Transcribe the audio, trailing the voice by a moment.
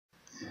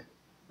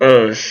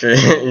Oh shit,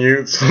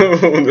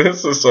 YouTube.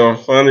 This is some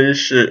funny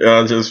shit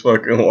I just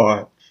fucking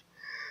watched.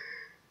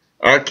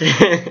 I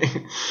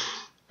can't.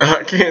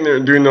 I can't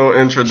even do no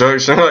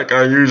introduction like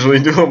I usually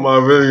do in my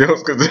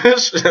videos because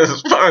this shit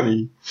is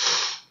funny.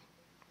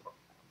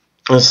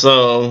 And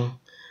so,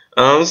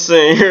 I'm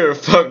sitting here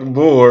fucking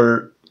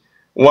bored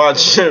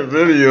watching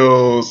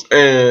videos,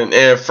 and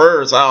at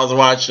first I was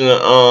watching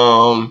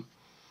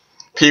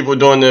people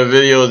doing their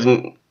videos,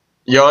 and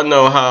y'all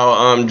know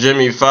how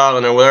Jimmy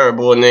Fallon or whatever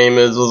boy name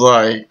is was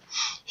like,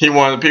 he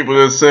wanted people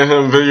to send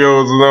him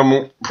videos of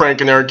them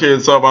pranking their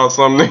kids up about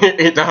something they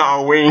ate the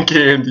Halloween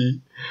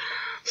candy.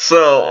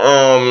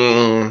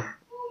 So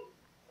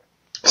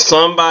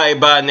somebody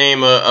by the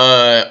name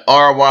of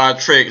RY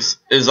Tricks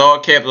is all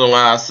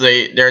capitalized.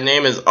 Their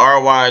name is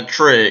RY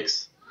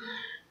Tricks,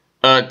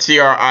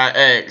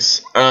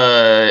 TRIX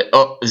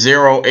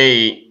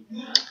 08.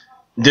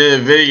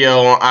 Did a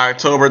video on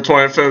October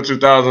 25th,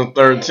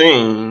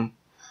 2013.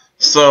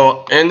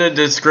 So, in the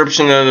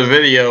description of the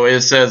video, it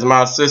says,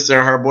 my sister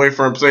and her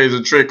boyfriend plays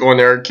a trick on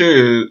their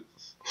kids.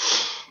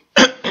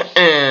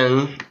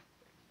 And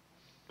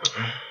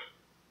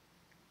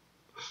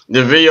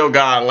the video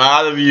got a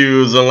lot of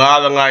views, a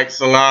lot of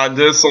likes, a lot of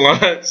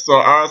dislikes. So,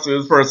 honestly,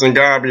 this person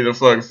gotta be the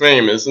fuck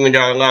famous. And it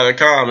got a lot of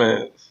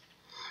comments.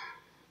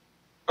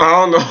 I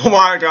don't know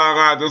why I got a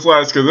lot of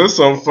dislikes, because this is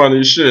some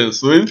funny shit.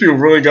 So, these people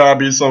really gotta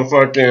be some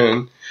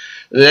fucking...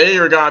 They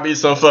either gotta be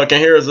some fucking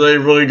heroes, or they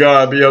really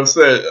gotta be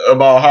upset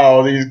about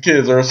how these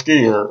kids are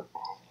scared.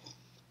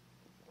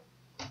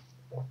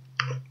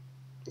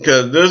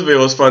 Because this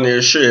video was funny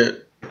as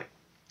shit.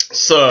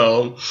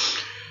 So,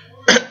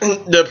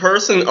 the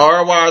person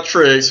RY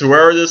Tricks,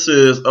 whoever this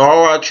is,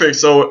 RY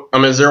Tricks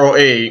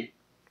 08,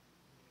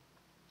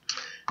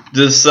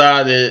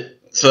 decided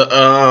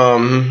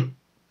to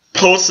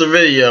post a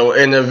video,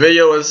 and the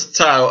video is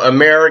titled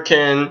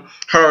American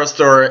Horror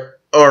Story,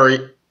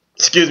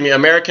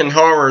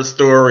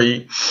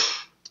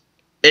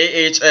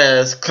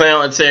 AHS,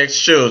 Clown Attacks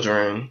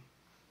Children.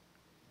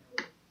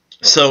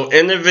 So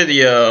in the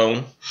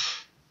video,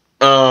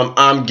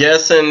 I'm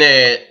guessing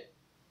that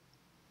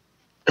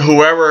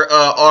whoever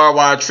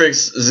RY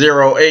Tricks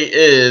 08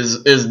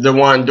 is the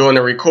one doing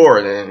the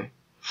recording.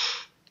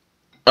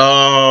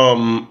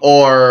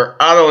 Or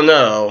I don't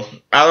know.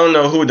 I don't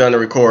know who done the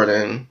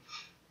recording,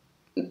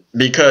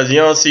 because you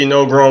don't see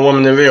no grown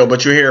woman in the video,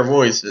 but you hear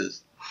voices.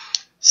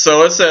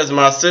 So it says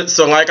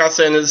so like I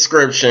said in the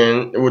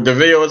description, the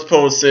video was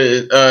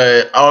posted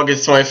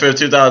August 25th,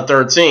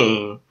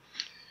 2013.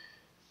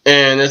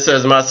 And it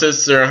says my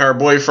sister and her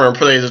boyfriend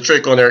plays a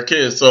trick on their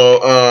kids.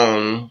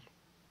 So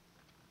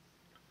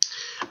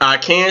I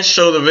can't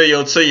show the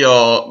video to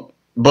y'all,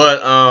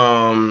 but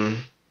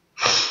I'm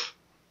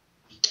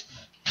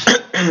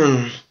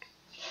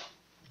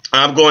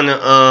going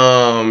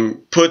to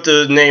put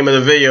the name of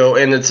the video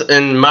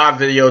in my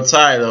video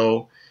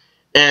title.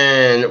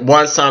 And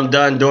once I'm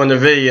done doing the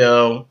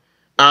video,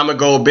 I'm going to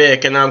go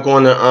back and I'm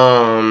going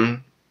to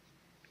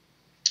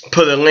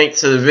put a link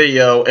to the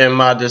video in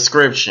my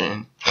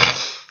description.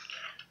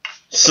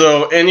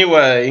 So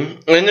anyway,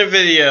 in the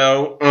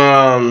video,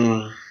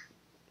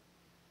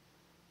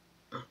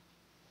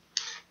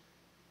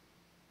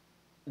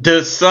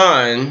 the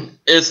son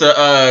is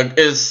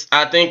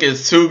I think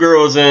it's 2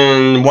 girls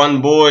and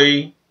 1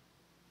 boy.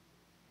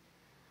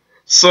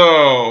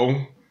 So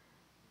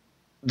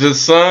the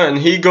son,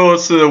 he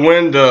goes to the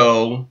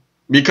window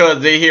because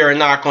they hear a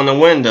knock on the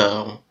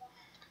window.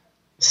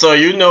 So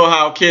you know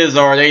how kids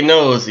are, they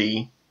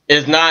nosy.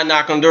 It's not a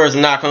knock on the door, it's a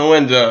knock on the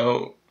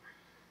window.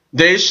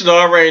 They should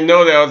already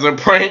know that was a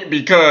prank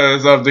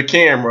because of the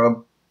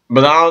camera.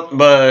 But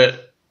I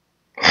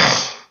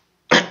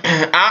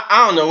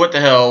don't know what the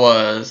hell it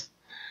was.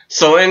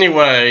 So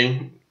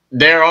anyway,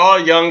 they're all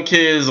young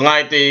kids,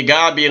 like they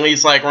gotta be at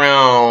least like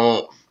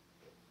around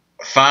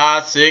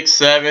 5, 6,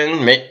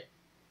 7,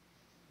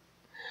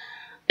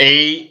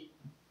 8.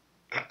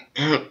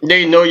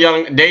 They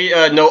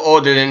no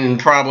older than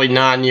probably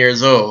 9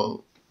 years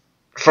old,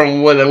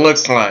 from what it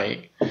looks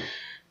like.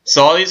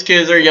 So all these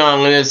kids are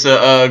young, and it's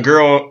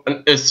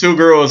it's 2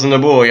 girls and a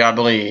boy, I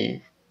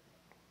believe.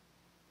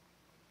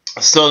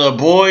 So the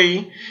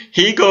boy,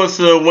 he goes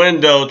to the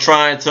window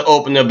trying to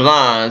open the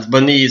blinds,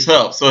 but needs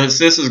help. So his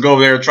sisters go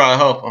over there to try to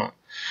help him.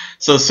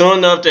 So soon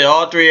enough, that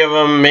all 3 of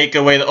them make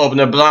a way to open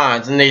the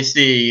blinds, and they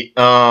see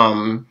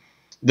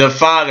the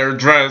father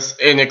dressed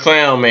in a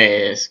clown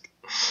mask.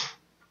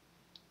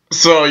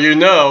 So you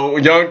know,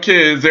 young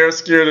kids, they're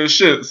scared as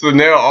shit. So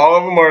now all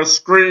of them are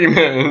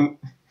screaming,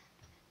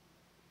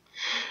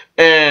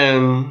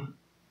 and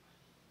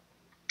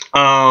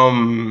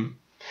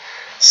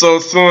so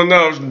soon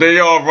enough, they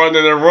all run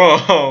in the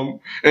room,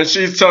 and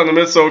she's telling them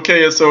it's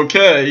okay, it's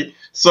okay.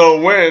 So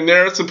when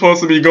they're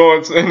supposed to be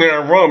going in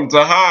their room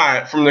to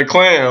hide from the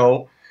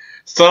clown,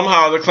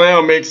 somehow the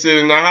clown makes it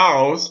in the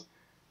house,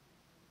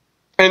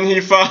 and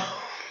he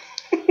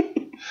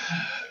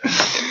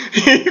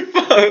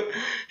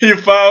He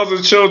follows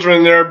the children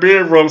in their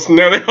bedrooms, so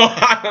now they all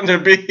hide on their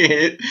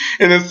bed,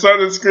 and his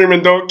son is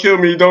screaming, "Don't kill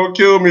me, don't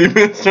kill me,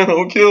 mister,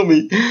 don't kill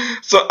me."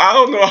 So I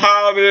don't know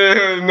how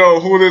they know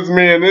who this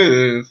man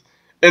is,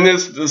 and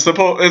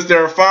it's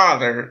their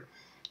father.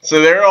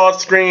 So they're all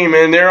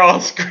screaming,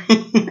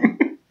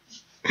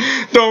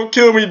 "Don't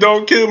kill me,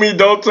 don't kill me,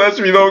 don't touch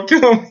me, don't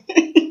kill me."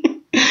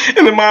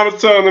 And the mom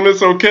is telling them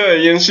it's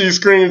okay, and she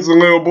screams a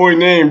little boy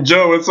named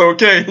Joe, "It's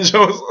okay,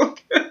 Joe, it's okay."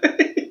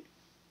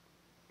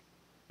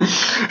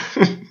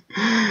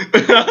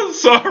 I'm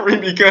sorry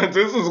because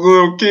this is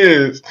little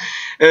kids,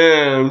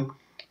 and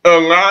a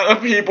lot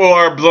of people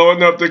are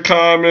blowing up the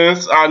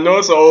comments. I know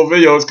it's an old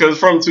video because it's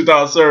from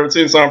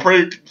 2017, so I'm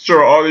pretty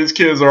sure all these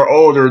kids are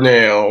older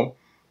now.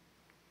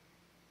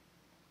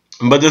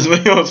 But this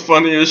video is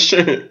funny as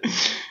shit.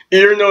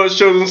 Even though it's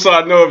children's, so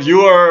I know if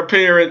you are a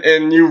parent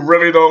and you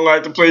really don't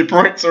like to play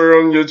pranks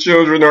on your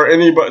children or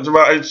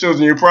anybody's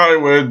children, you probably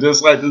would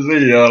dislike this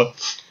video.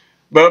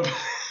 But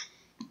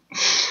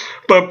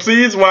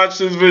please watch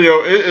this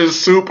video. It is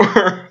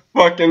super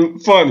fucking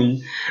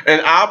funny.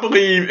 And I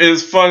believe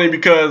it's funny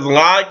because a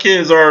lot of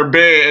kids are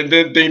bad and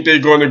then think they're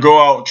going to go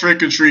out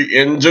trick-or-treat.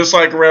 And just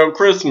like around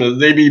Christmas,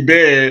 they be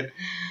bad.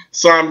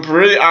 So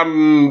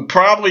I'm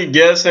probably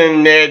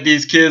guessing that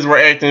these kids were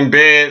acting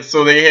bad,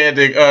 so they had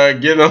to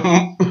get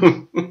them.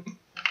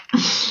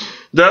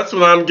 That's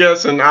what I'm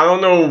guessing. I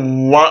don't know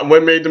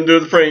what made them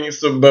do the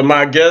pranks, but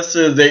my guess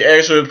is they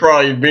actually was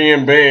probably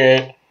being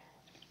bad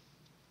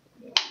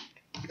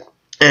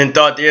and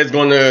thought they was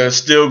going to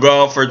still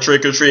go out for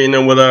trick-or-treating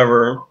and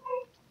whatever.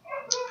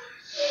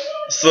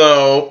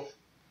 So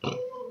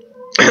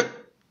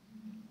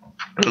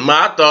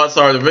my thoughts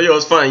are the video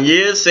is funny.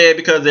 Yeah, it's sad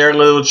because they're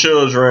little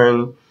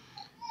children.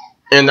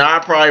 And I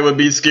probably would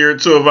be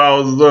scared too if I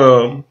was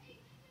them.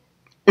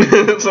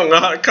 There's a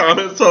lot of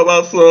comments talking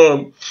about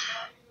some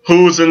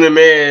who's in the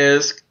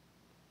mask.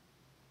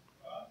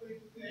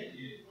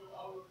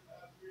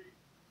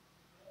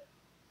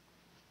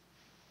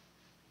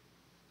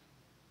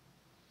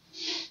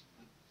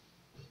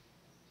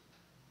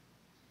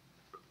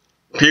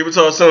 People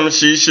told some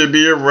she should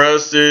be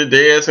arrested.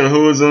 They asking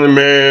who's in the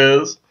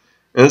mask.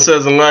 And it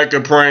says like a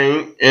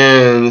prank.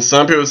 And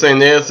some people saying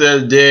that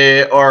says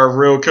dead or a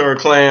real killer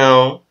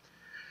clown.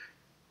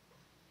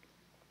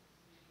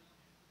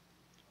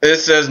 It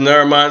says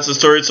never mind, it's a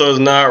story, so it's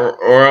not.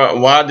 Or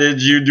why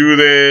did you do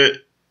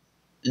that?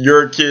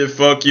 Your kid,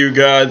 fuck you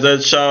guys.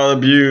 That's child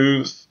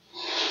abuse.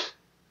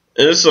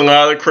 It's a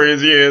lot of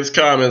crazy ass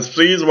comments.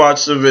 Please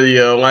watch the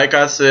video. Like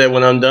I said,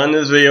 when I'm done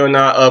this video and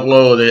I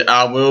upload it,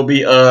 I will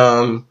be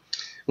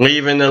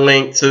leaving the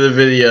link to the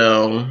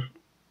video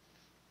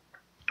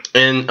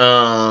in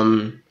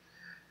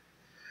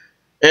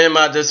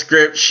my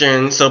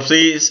description. So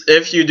please,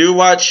 if you do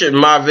watch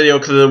my video,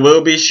 because it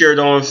will be shared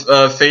on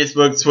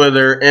Facebook,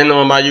 Twitter, and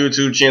on my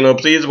YouTube channel,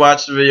 please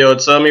watch the video.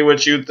 Tell me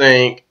what you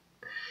think,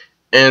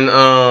 and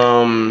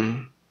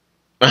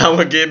I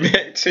will get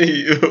back to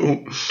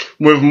you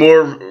with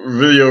more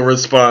video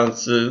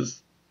responses.